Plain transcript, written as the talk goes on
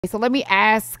So let me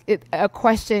ask a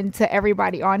question to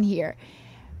everybody on here.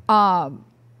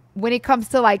 When it comes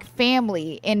to like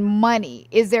family and money,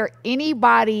 is there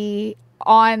anybody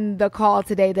on the call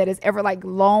today that has ever like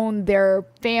loaned their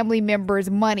family members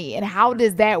money, and how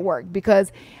does that work?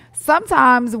 Because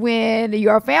sometimes when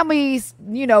your family,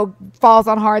 falls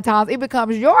on hard times, it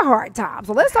becomes your hard time.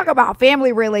 So let's talk about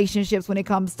family relationships when it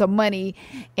comes to money,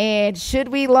 and should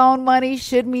we loan money,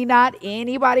 should we not?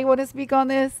 Anybody want to speak on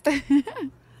this?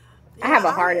 I Yeah, have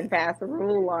a hard and fast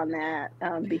rule on that,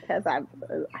 because I've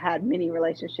had many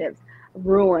relationships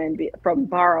ruined from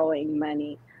borrowing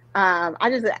money. I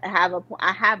have a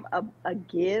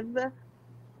give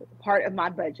part of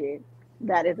my budget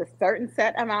that is a certain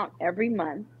set amount every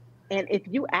month. And if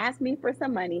you ask me for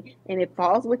some money and it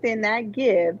falls within that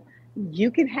give,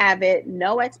 you can have it,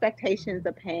 no expectations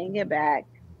of paying it back.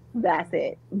 That's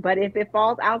it. But if it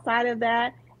falls outside of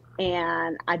that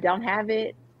and I don't have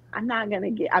it, I'm not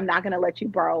gonna let you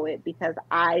borrow it because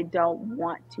I don't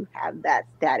want to have that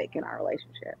static in our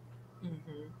relationship. hmm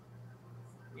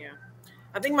yeah.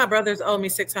 I think my brothers owe me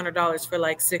 $600 for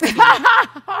like 16 years. Yeah.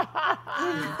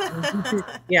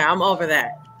 Yeah, I'm over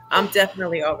that. I'm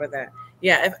definitely over that.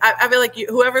 Yeah, if I feel like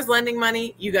whoever's lending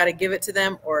money, you got to give it to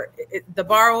them, or the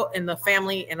borrow and the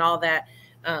family and all that.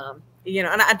 And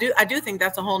I do think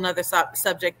that's a whole nother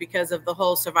subject because of the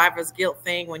whole survivor's guilt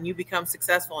thing. When you become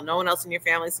successful, and no one else in your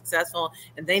family is successful,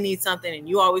 and they need something, and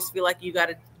you always feel like you got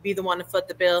to be the one to foot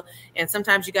the bill. And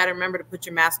sometimes you got to remember to put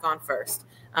your mask on first.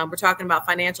 We're talking about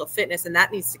financial fitness, and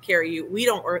that needs to carry you. We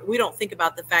don't think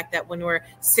about the fact that when we're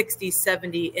 60,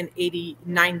 70, and 80,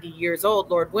 90 years old,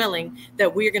 Lord willing,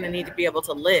 that we're going to need to be able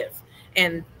to live.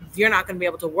 And you're not going to be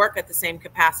able to work at the same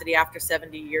capacity after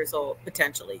 70 years old,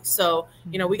 potentially. So,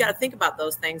 we got to think about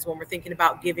those things when we're thinking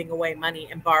about giving away money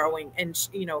and borrowing and,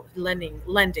 lending,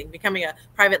 becoming a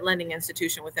private lending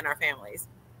institution within our families.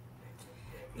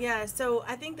 Yeah, so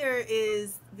I think there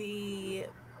is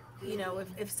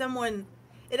if someone,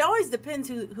 it always depends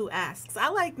who asks. I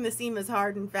like Nasima's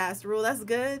hard and fast rule. That's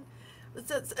good.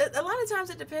 A lot of times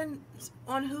it depends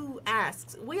on who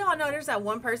asks. We all know there's that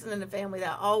one person in the family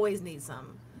that always needs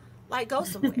something. Like, go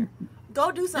somewhere.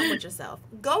 Go do something with yourself.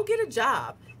 Go get a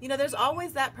job. There's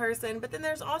always that person, but then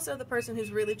there's also the person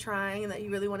who's really trying and that you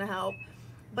really want to help.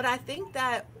 But I think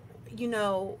that,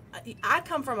 I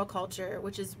come from a culture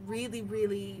which is really,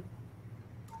 really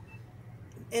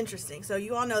interesting. So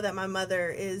you all know that my mother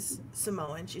is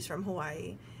Samoan. She's from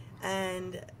Hawaii.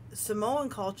 And Samoan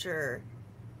culture,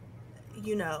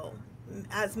 you know,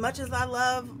 as much as I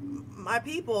love my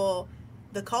people,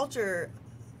 the culture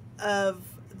of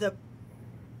the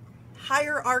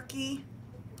hierarchy,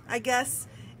 I guess,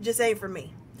 just ain't for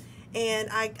me. And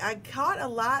I caught a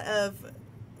lot of,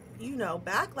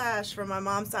 backlash from my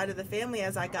mom's side of the family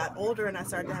as I got older and I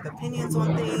started to have opinions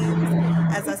on things,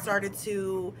 as I started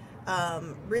to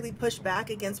really push back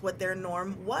against what their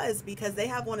norm was, because they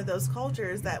have one of those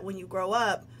cultures that when you grow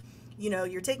up,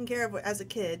 you're taken care of as a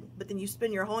kid, but then you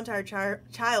spend your whole entire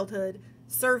childhood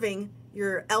serving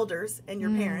your elders and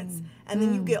your parents. And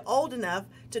then you get old enough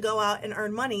to go out and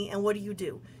earn money. And what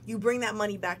do? You bring that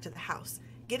money back to the house.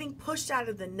 Getting pushed out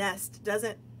of the nest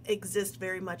doesn't exist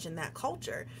very much in that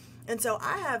culture. And so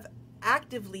I have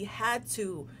actively had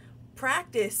to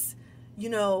practice,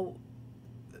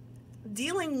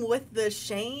 dealing with the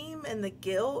shame and the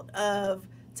guilt of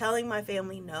telling my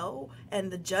family no,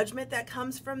 and the judgment that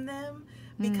comes from them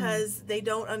because they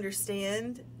don't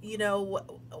understand,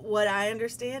 what I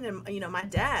understand. And, my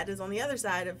dad is on the other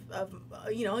side of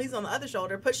he's on the other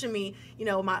shoulder pushing me,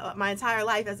 my entire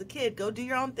life as a kid. Go do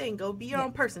your own thing. Go be your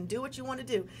own person. Do what you want to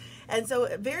do. And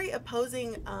so very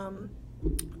opposing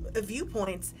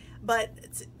viewpoints. But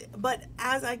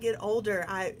as I get older,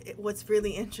 what's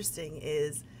really interesting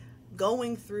is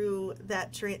going through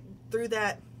that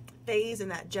phase and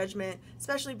that judgment,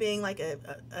 especially being like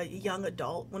a young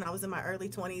adult when I was in my early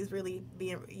 20s, really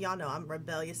being, y'all know I'm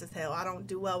rebellious as hell. I don't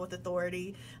do well with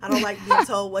authority. I don't like being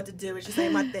told what to do. It's just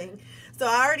ain't my thing. So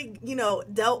I already,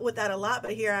 dealt with that a lot,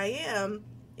 but here I am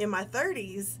in my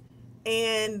 30s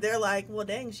and they're like, well,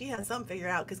 dang, she has something figured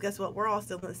out, because guess what? We're all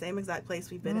still in the same exact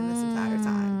place we've been in this entire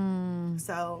time.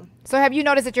 So have you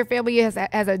noticed that your family has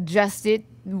adjusted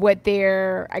what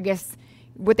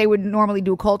what they would normally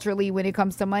do culturally when it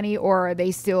comes to money, or are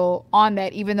they still on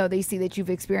that even though they see that you've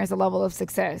experienced a level of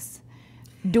success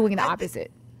doing the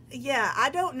opposite? Yeah, I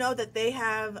don't know that they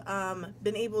have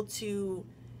been able to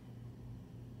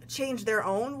change their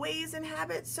own ways and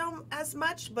habits so as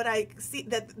much, but I see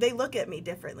that they look at me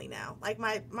differently now. Like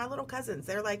my little cousins,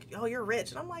 they're like, "Oh, you're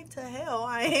rich," and I'm like, "To hell,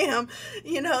 I am,"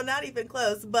 not even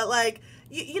close. But like,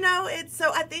 it's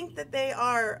so I think that they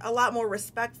are a lot more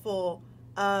respectful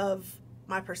of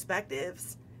my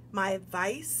perspectives, my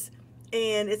advice,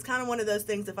 and it's kind of one of those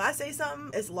things. If I say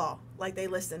something, it's law. Like they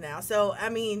listen now. So I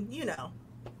mean,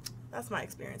 that's my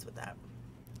experience with that.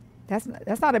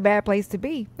 That's not a bad place to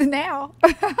be now.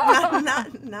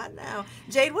 not now.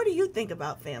 Jade, what do you think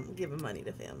about family, giving money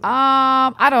to family?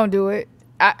 I don't do it.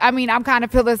 I mean, I'm kind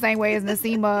of feel the same way as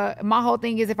Nasima. My whole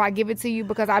thing is if I give it to you,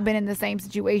 because I've been in the same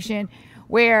situation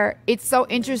where it's so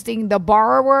interesting, the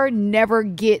borrower never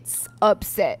gets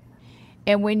upset.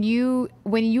 And when you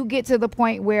get to the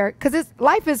point where, because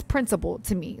life is principle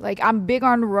to me. Like I'm big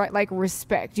on like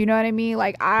respect. You know what I mean?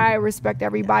 Like I respect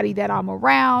everybody that I'm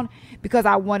around because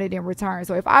I want it in return.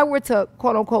 So if I were to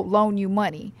quote unquote loan you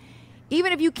money,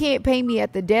 even if you can't pay me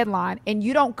at the deadline and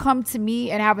you don't come to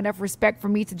me and have enough respect for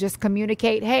me to just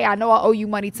communicate, hey, I know I owe you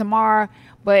money tomorrow,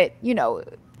 but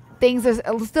things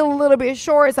are still a little bit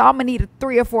short, so I'm gonna need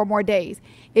 3 or 4 more days.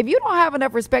 If you don't have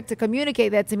enough respect to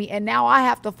communicate that to me, and now I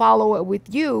have to follow it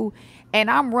with you, and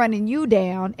I'm running you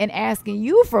down and asking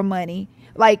you for money,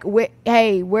 like,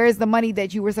 hey, where's the money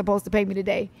that you were supposed to pay me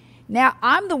today? Now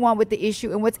I'm the one with the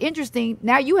issue, and what's interesting,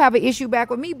 now you have an issue back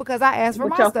with me because I asked for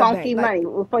my stuff back.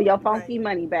 For your funky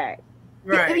money back.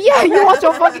 Right. Yeah, you want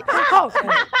your funky.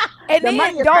 And the then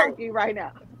money is funky right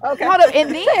now. Okay. Hold up,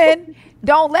 and then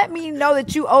don't let me know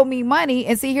that you owe me money.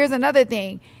 And see, here's another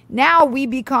thing. Now we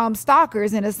become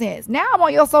stalkers in a sense. Now I'm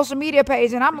on your social media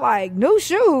page and I'm like, new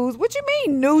shoes? What you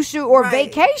mean new shoe or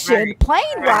vacation, plane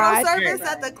ride? Service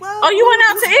at the club. Oh, you went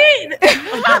out to eat?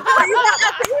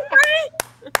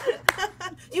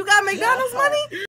 You got McDonald's money?